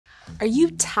Are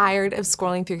you tired of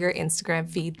scrolling through your Instagram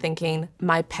feed thinking,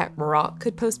 my pet rock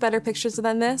could post better pictures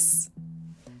than this?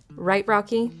 Right,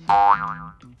 Rocky?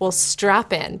 Well,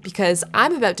 strap in, because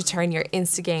I'm about to turn your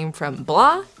Insta game from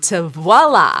blah to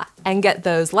voila and get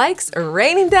those likes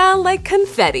raining down like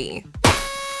confetti.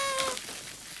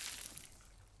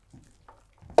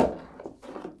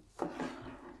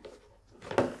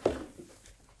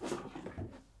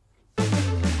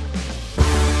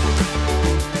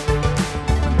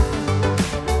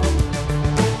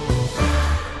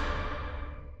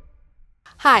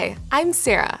 Hi, I'm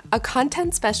Sarah, a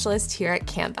content specialist here at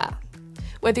Canva.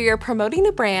 Whether you're promoting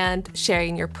a brand,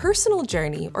 sharing your personal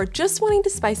journey, or just wanting to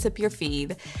spice up your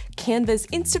feed, Canva's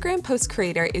Instagram Post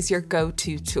Creator is your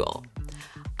go-to tool.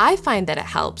 I find that it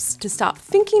helps to stop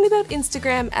thinking about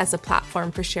Instagram as a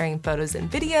platform for sharing photos and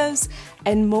videos,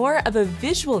 and more of a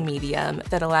visual medium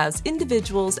that allows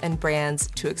individuals and brands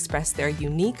to express their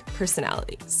unique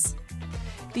personalities.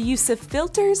 The use of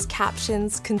filters,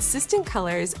 captions, consistent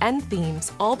colors, and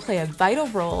themes all play a vital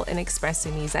role in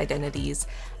expressing these identities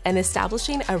and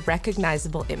establishing a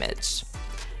recognizable image.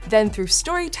 Then through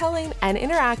storytelling and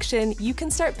interaction, you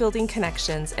can start building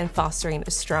connections and fostering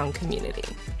a strong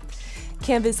community.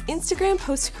 Canva's Instagram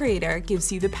Post Creator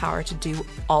gives you the power to do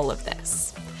all of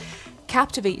this.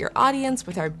 Captivate your audience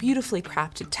with our beautifully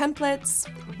crafted templates,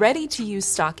 ready-to-use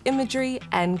stock imagery,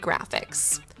 and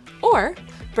graphics. Or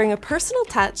bring a personal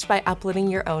touch by uploading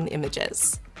your own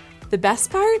images. The best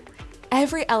part?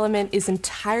 Every element is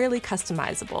entirely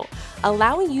customizable,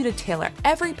 allowing you to tailor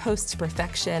every post to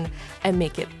perfection and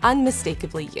make it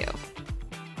unmistakably you.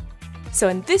 So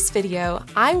in this video,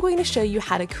 I'm going to show you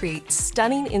how to create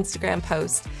stunning Instagram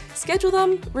posts, schedule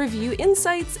them, review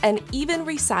insights, and even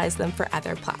resize them for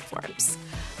other platforms.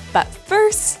 But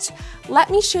first,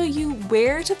 let me show you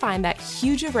where to find that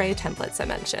huge array of templates I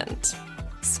mentioned.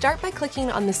 Start by clicking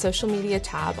on the social media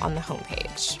tab on the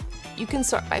homepage. You can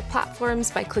sort by platforms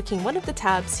by clicking one of the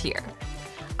tabs here.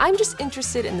 I'm just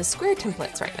interested in the square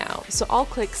templates right now, so I'll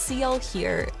click See All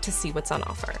here to see what's on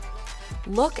offer.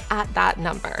 Look at that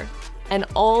number and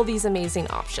all these amazing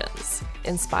options.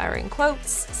 Inspiring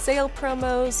quotes, sale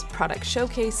promos, product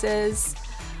showcases.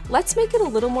 Let's make it a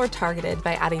little more targeted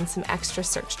by adding some extra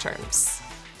search terms.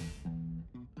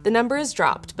 The number is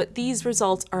dropped, but these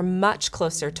results are much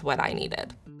closer to what I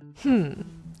needed.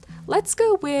 Let's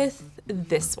go with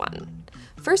this one.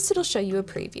 First, it'll show you a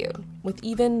preview with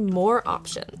even more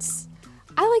options.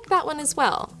 I like that one as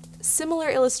well. Similar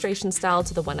illustration style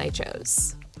to the one I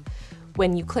chose.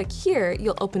 When you click here,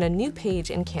 you'll open a new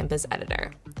page in Canva's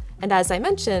editor. And as I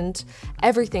mentioned,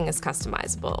 everything is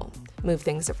customizable. Move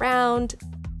things around,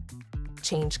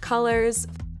 change colors,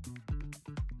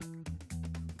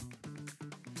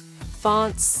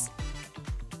 fonts.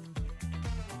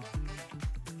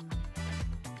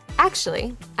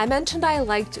 Actually, I mentioned I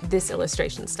liked this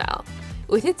illustration style.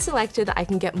 With it selected, I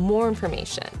can get more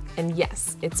information. And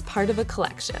yes, it's part of a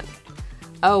collection.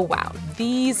 Oh wow,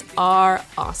 these are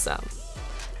awesome.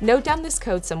 Note down this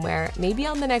code somewhere, maybe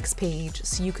on the next page,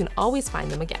 so you can always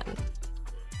find them again.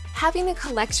 Having a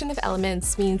collection of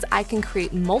elements means I can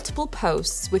create multiple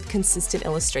posts with consistent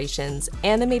illustrations,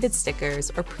 animated stickers,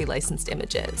 or pre-licensed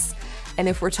images. And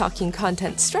if we're talking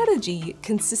content strategy,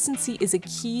 consistency is a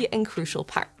key and crucial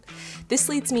part. This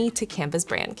leads me to Canva's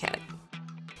Brand Kit.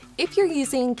 If you're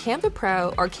using Canva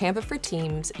Pro or Canva for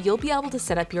Teams, you'll be able to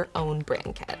set up your own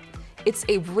brand kit. It's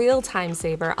a real time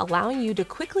saver, allowing you to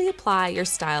quickly apply your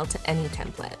style to any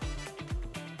template.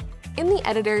 In the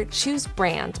editor, choose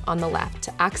Brand on the left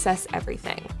to access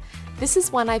everything. This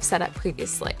is one I've set up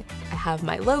previously. I have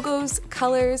my logos,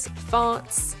 colors,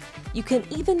 fonts. You can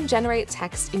even generate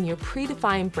text in your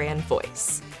predefined brand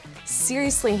voice.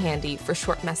 Seriously handy for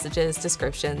short messages,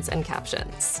 descriptions, and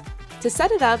captions. To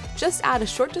set it up, just add a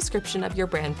short description of your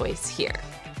brand voice here.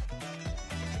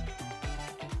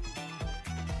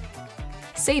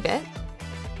 Save it,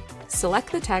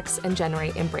 select the text, and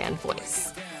generate in brand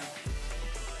voice.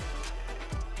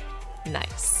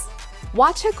 Nice.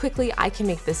 Watch how quickly I can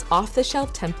make this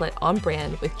off-the-shelf template on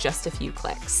brand with just a few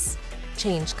clicks.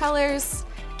 Change colors,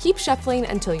 keep shuffling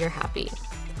until you're happy.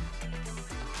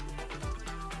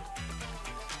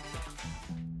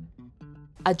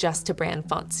 Adjust to brand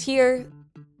fonts here.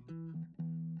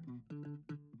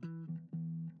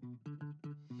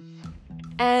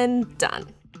 And done.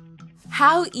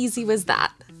 How easy was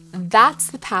that? That's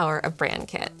the power of Brand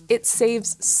Kit. It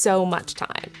saves so much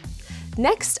time.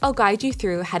 Next, I'll guide you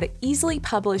through how to easily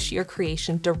publish your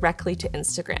creation directly to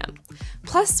Instagram.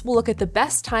 Plus, we'll look at the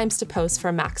best times to post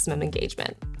for maximum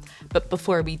engagement. But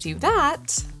before we do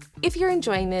that, If you're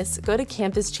enjoying this, go to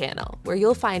Canva's channel, where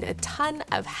you'll find a ton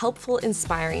of helpful,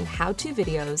 inspiring how-to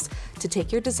videos to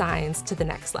take your designs to the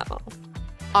next level.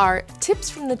 Our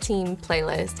Tips from the Team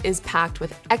playlist is packed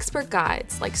with expert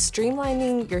guides like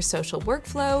streamlining your social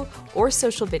workflow or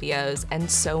social videos, and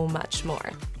so much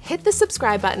more. Hit the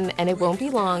subscribe button and it won't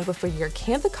be long before your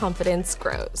Canva confidence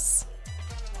grows.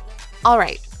 All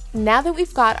right, now that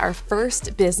we've got our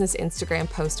first business Instagram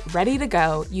post ready to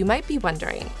go, you might be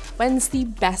wondering, when's the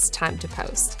best time to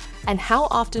post? And how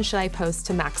often should I post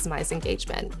to maximize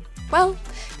engagement? Well,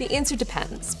 the answer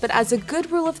depends, but as a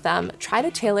good rule of thumb, try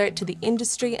to tailor it to the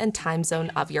industry and time zone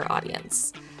of your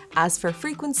audience. As for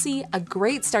frequency, a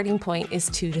great starting point is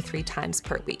 2 to 3 times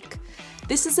per week.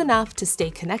 This is enough to stay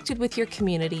connected with your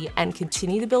community and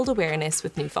continue to build awareness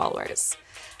with new followers.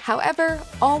 However,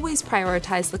 always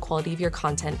prioritize the quality of your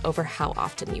content over how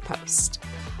often you post.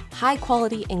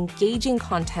 High-quality, engaging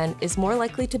content is more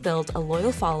likely to build a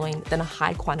loyal following than a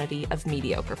high quantity of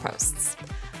mediocre posts.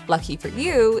 Lucky for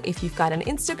you, if you've got an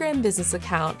Instagram business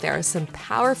account, there are some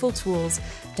powerful tools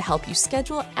to help you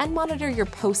schedule and monitor your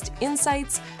post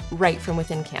insights right from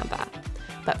within Canva.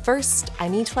 But first, I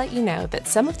need to let you know that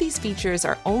some of these features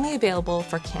are only available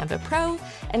for Canva Pro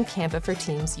and Canva for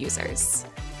Teams users.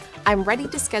 I'm ready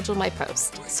to schedule my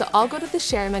post, so I'll go to the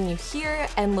share menu here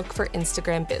and look for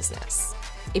Instagram Business.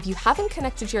 If you haven't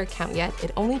connected your account yet,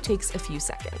 it only takes a few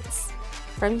seconds.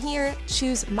 From here,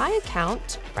 choose My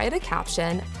Account, write a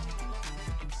caption,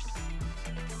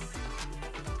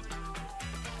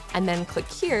 and then click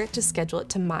here to schedule it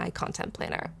to My Content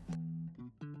Planner.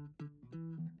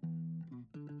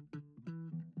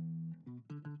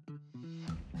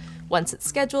 Once it's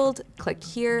scheduled, click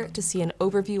here to see an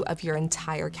overview of your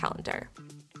entire calendar.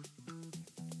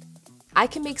 I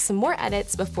can make some more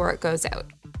edits before it goes out,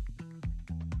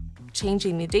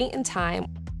 changing the date and time,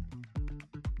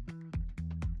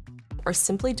 or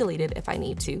simply delete it if I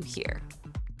need to here.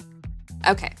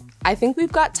 Okay, I think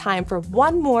we've got time for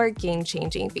one more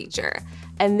game-changing feature,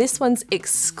 and this one's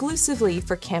exclusively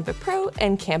for Canva Pro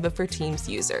and Canva for Teams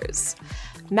users.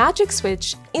 Magic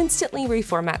Switch instantly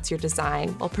reformats your design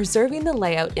while preserving the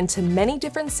layout into many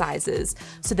different sizes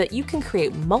so that you can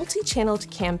create multi-channeled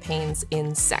campaigns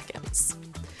in seconds.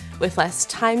 With less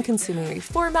time-consuming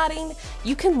reformatting,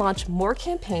 you can launch more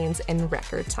campaigns in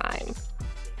record time.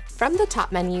 From the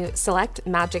top menu, select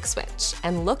Magic Switch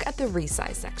and look at the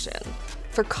Resize section.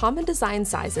 For common design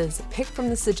sizes, pick from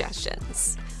the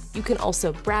suggestions. You can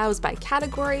also browse by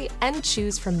category and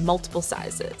choose from multiple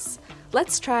sizes.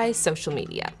 Let's try social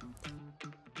media.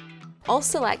 I'll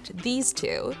select these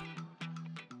two,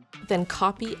 then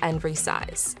copy and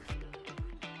resize.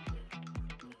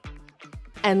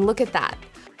 And look at that.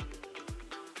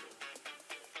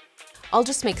 I'll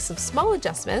just make some small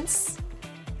adjustments.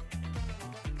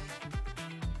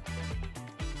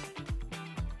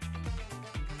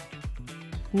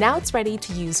 Now it's ready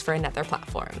to use for another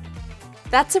platform.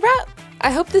 That's a wrap! I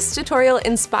hope this tutorial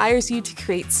inspires you to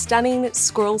create stunning,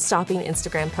 scroll-stopping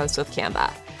Instagram posts with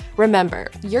Canva. Remember,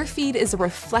 your feed is a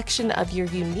reflection of your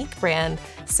unique brand,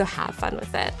 so have fun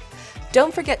with it.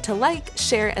 Don't forget to like,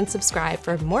 share, and subscribe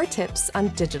for more tips on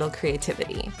digital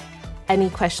creativity. Any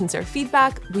questions or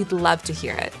feedback, we'd love to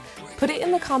hear it. Put it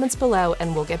in the comments below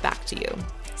and we'll get back to you.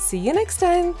 See you next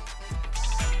time!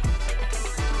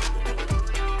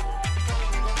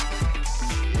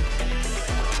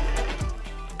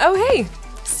 Oh hey,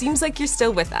 seems like you're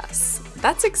still with us.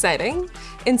 That's exciting.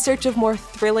 In search of more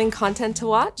thrilling content to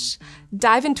watch?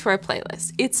 Dive into our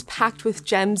playlist. It's packed with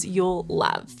gems you'll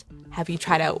love. Have you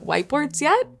tried out whiteboards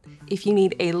yet? If you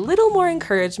need a little more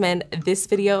encouragement, this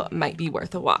video might be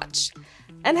worth a watch.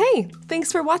 And hey,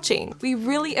 thanks for watching. We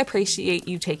really appreciate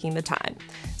you taking the time.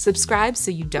 Subscribe so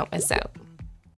you don't miss out.